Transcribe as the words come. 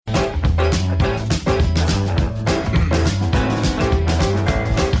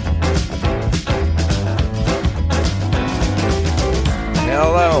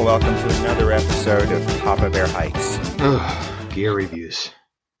episode of Papa Bear Hikes. Gear reviews.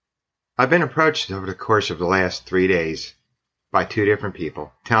 I've been approached over the course of the last 3 days by 2 different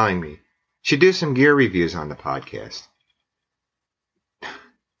people telling me should do some gear reviews on the podcast.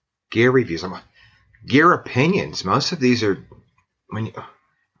 Gear reviews. Gear opinions. Most of these are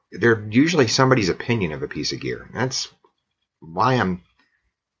they're usually somebody's opinion of a piece of gear. That's why I'm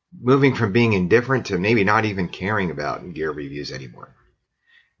moving from being indifferent to maybe not even caring about gear reviews anymore.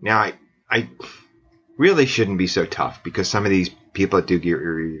 Now, I really shouldn't be so tough because some of these people that do gear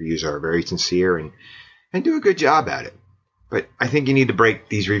reviews are very sincere and do a good job at it. But I think you need to break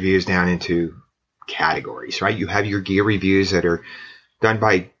these reviews down into categories, right? You have your gear reviews that are done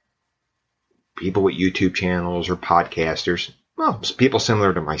by people with YouTube channels or podcasters. Well, people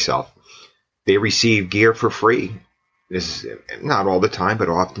similar to myself. They receive gear for free. This is not all the time, but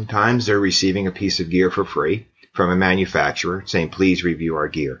oftentimes they're receiving a piece of gear for free from a manufacturer saying, please review our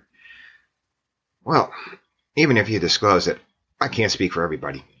gear. Well, even if you disclose it, I can't speak for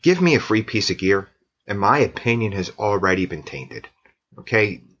everybody. Give me a free piece of gear, and my opinion has already been tainted.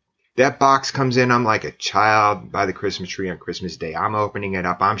 Okay? That box comes in, I'm like a child by the Christmas tree on Christmas Day. I'm opening it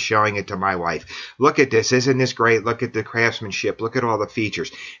up. I'm showing it to my wife. Look at this. Isn't this great? Look at the craftsmanship. Look at all the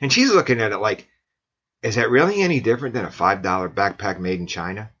features. And she's looking at it like, is that really any different than a $5 backpack made in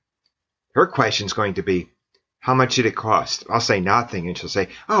China? Her question's going to be, how much did it cost? I'll say nothing, and she'll say,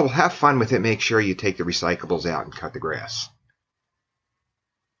 oh, well, have fun with it. Make sure you take the recyclables out and cut the grass.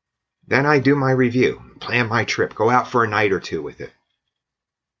 Then I do my review, plan my trip, go out for a night or 2 with it.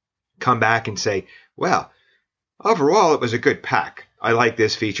 Come back and say, well, overall, it was a good pack. I like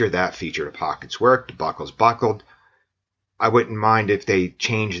this feature, that feature. The pockets worked, the buckles buckled. I wouldn't mind if they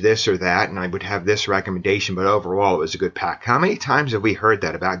changed this or that, and I would have this recommendation, but overall, it was a good pack. How many times have we heard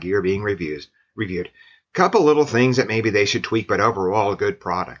that about gear being reviewed? Couple little things that maybe they should tweak, but overall, a good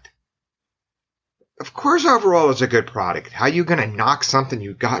product. Of course, overall, it's a good product. How are you going to knock something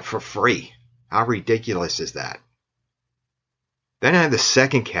you got for free? How ridiculous is that? Then I have the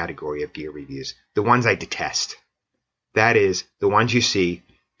second category of gear reviews, the ones I detest. That is, the ones you see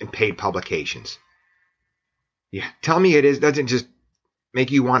in paid publications. Yeah, tell me it doesn't just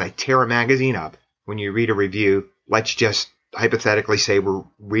make you want to tear a magazine up when you read a review. Let's just hypothetically say we're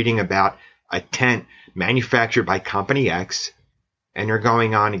reading about a tent manufactured by Company X, and they're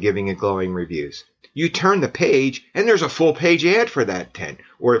going on and giving it glowing reviews. You turn the page, and there's a full-page ad for that tent,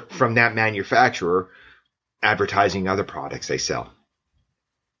 or from that manufacturer advertising other products they sell.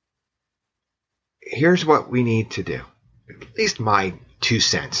 Here's what we need to do. At least my 2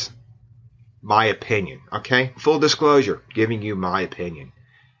 cents. My opinion, okay? Full disclosure, giving you my opinion.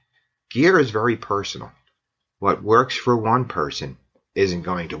 Gear is very personal. What works for one person isn't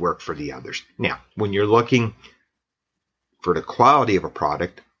going to work for the others. Now, when you're looking for the quality of a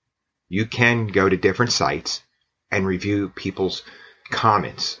product, you can go to different sites and review people's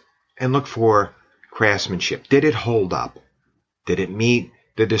comments and look for craftsmanship. Did it hold up? Did it meet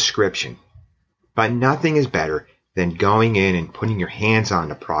the description? But nothing is better than going in and putting your hands on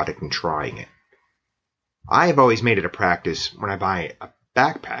the product and trying it. I have always made it a practice when I buy a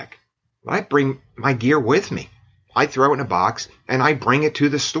backpack, I bring my gear with me. I throw it in a box and I bring it to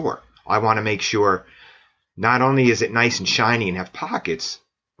the store. I want to make sure not only is it nice and shiny and have pockets,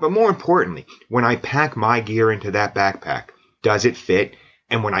 but more importantly, when I pack my gear into that backpack, does it fit?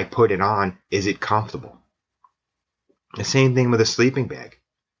 And when I put it on, is it comfortable? The same thing with a sleeping bag.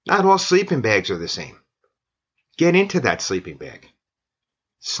 Not all sleeping bags are the same. Get into that sleeping bag.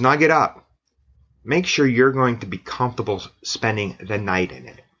 Snug it up. Make sure you're going to be comfortable spending the night in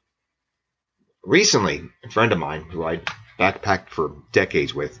it. Recently, a friend of mine who I backpacked for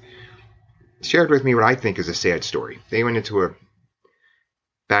decades with shared with me what I think is a sad story. They went into a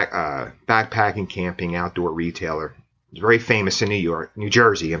backpacking, camping, outdoor retailer. It's very famous in New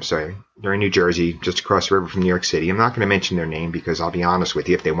Jersey. They're in New Jersey, just across the river from New York City. I'm not going to mention their name because I'll be honest with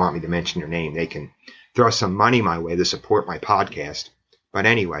you, if they want me to mention their name, they can throw some money my way to support my podcast. But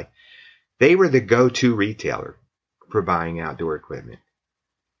anyway, they were the go-to retailer for buying outdoor equipment.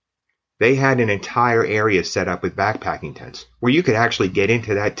 They had an entire area set up with backpacking tents where you could actually get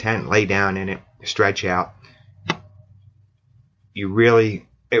into that tent, lay down in it, stretch out.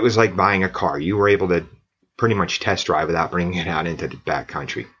 It was like buying a car. You were able to pretty much test drive without bringing it out into the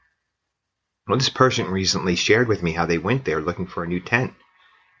backcountry. Well, this person recently shared with me how they went there looking for a new tent.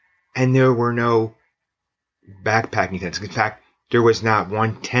 And there were no backpacking tents. In fact, there was not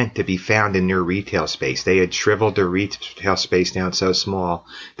one tent to be found in their retail space. They had shriveled their retail space down so small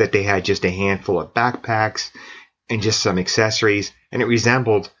that they had just a handful of backpacks and just some accessories. And it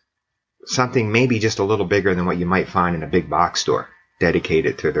resembled something maybe just a little bigger than what you might find in a big box store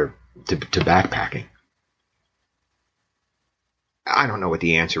dedicated to their to backpacking? I don't know what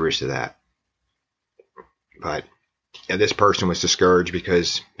the answer is to that. But this person was discouraged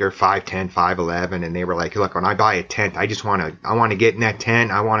because they're 5'10", 5'11", and they were like, look, when I buy a tent, I want to get in that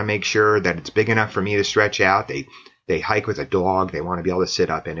tent. I want to make sure that it's big enough for me to stretch out. They hike with a dog. They want to be able to sit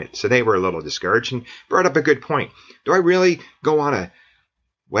up in it. So they were a little discouraged and brought up a good point. Do I really go on a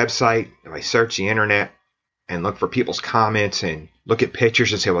website? Do I search the internet and look for people's comments and look at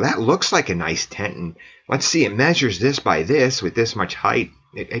pictures and say, well, that looks like a nice tent, and let's see, it measures this by this with this much height.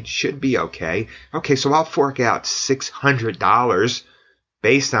 It should be okay. Okay, so I'll fork out $600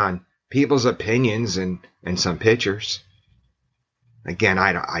 based on people's opinions and some pictures. Again,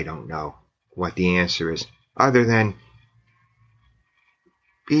 I don't know what the answer is, other than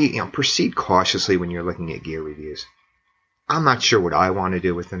proceed cautiously when you're looking at gear reviews. I'm not sure what I want to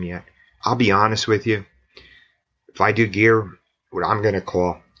do with them yet. I'll be honest with you. If I do gear, what I'm going to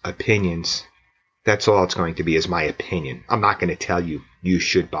call opinions, that's all it's going to be, is my opinion. I'm not going to tell you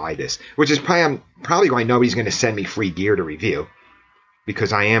should buy this, which is probably why nobody's going to send me free gear to review,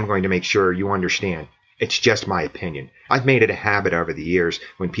 because I am going to make sure you understand it's just my opinion. I've made it a habit over the years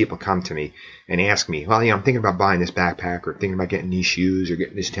when people come to me and ask me, well, I'm thinking about buying this backpack or thinking about getting these shoes or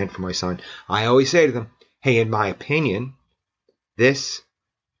getting this tent for my son. I always say to them, hey, in my opinion, this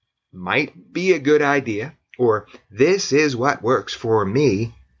might be a good idea, or this is what works for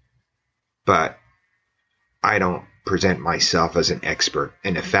me, but I don't present myself as an expert.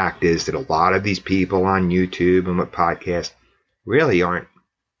 And the fact is that a lot of these people on YouTube and with podcasts really aren't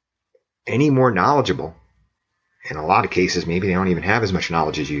any more knowledgeable. In a lot of cases, maybe they don't even have as much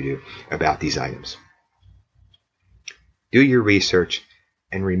knowledge as you do about these items. Do your research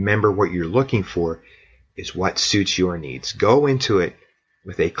and remember what you're looking for is what suits your needs. Go into it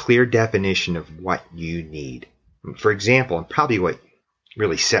with a clear definition of what you need. For example, and probably what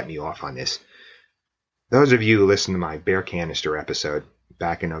really set me off on this, those of you who listened to my bear canister episode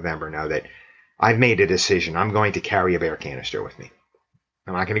back in November know that I've made a decision. I'm going to carry a bear canister with me.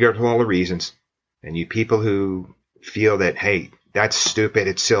 I'm not going to go into all the reasons. And you people who feel that, hey, that's stupid,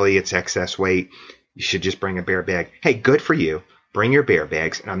 it's silly, it's excess weight, you should just bring a bear bag. Hey, good for you. Bring your bear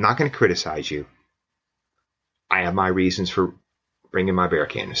bags, and I'm not going to criticize you. I have my reasons for bringing my bear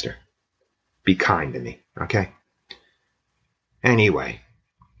canister. Be kind to me, okay? Anyway,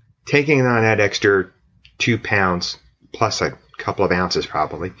 taking on that extra 2 pounds plus a couple of ounces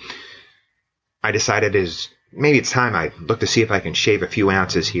probably, I decided maybe it's time I look to see if I can shave a few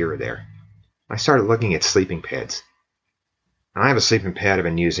ounces here or there. I started looking at sleeping pads. And I have a sleeping pad I've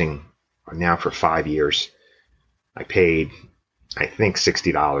been using now for 5 years. I paid, I think,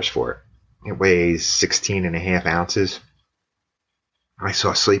 $60 for it. It weighs 16.5 ounces. I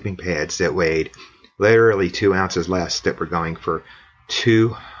saw sleeping pads that weighed literally 2 ounces less that were going for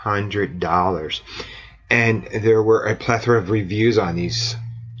 $200. And there were a plethora of reviews on these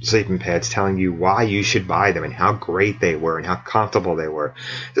sleeping pads telling you why you should buy them and how great they were and how comfortable they were,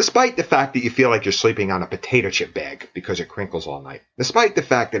 despite the fact that you feel like you're sleeping on a potato chip bag because it crinkles all night, despite the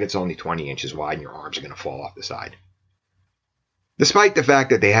fact that it's only 20 inches wide and your arms are going to fall off the side, despite the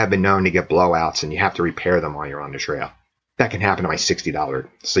fact that they have been known to get blowouts and you have to repair them while you're on the trail. That can happen to my $60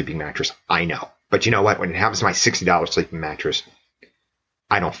 sleeping mattress, I know. But you know what? When it happens to my $60 sleeping mattress,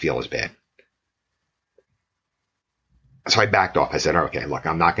 I don't feel as bad. So I backed off. I said, okay, look,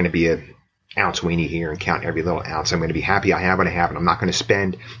 I'm not going to be an ounce weenie here and count every little ounce. I'm going to be happy I have what I have, and I'm not going to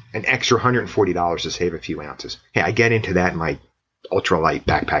spend an extra $140 to save a few ounces. Hey, I get into that in my ultralight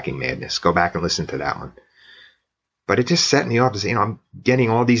backpacking madness. Go back and listen to that one. But it just set me off to say, I'm getting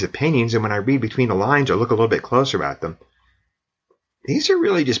all these opinions, and when I read between the lines or look a little bit closer at them, these are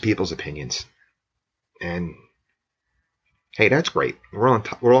really just people's opinions. And hey, that's great. We're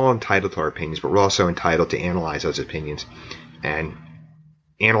all entitled to our opinions, but we're also entitled to analyze those opinions and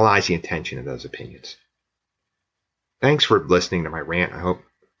analyze the intention of those opinions. Thanks for listening to my rant. I hope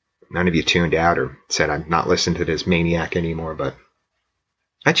none of you tuned out or said I'm not listening to this maniac anymore, but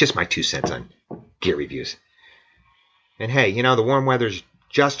that's just my 2 cents on gear reviews. And hey, the warm weather's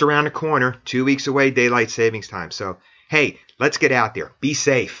just around the corner, 2 weeks away, daylight savings time. So, hey, let's get out there. Be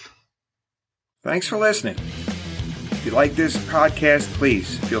safe. Thanks for listening. If you like this podcast,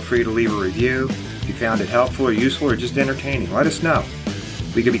 please feel free to leave a review. If you found it helpful or useful or just entertaining, let us know.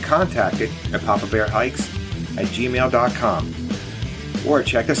 We can be contacted at papabearhikes@gmail.com or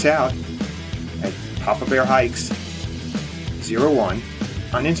check us out at papabearhikes01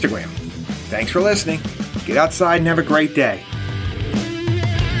 on Instagram. Thanks for listening. Get outside and have a great day.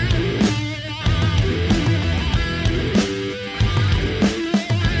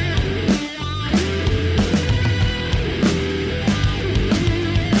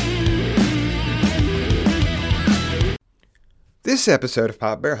 This episode of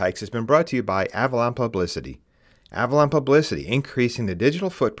Papa Bear Hikes has been brought to you by Avalon Publicity. Avalon Publicity, increasing the digital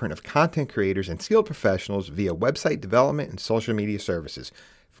footprint of content creators and skilled professionals via website development and social media services.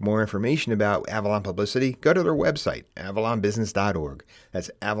 For more information about Avalon Publicity, go to their website, avalonbusiness.org. That's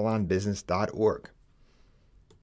avalonbusiness.org.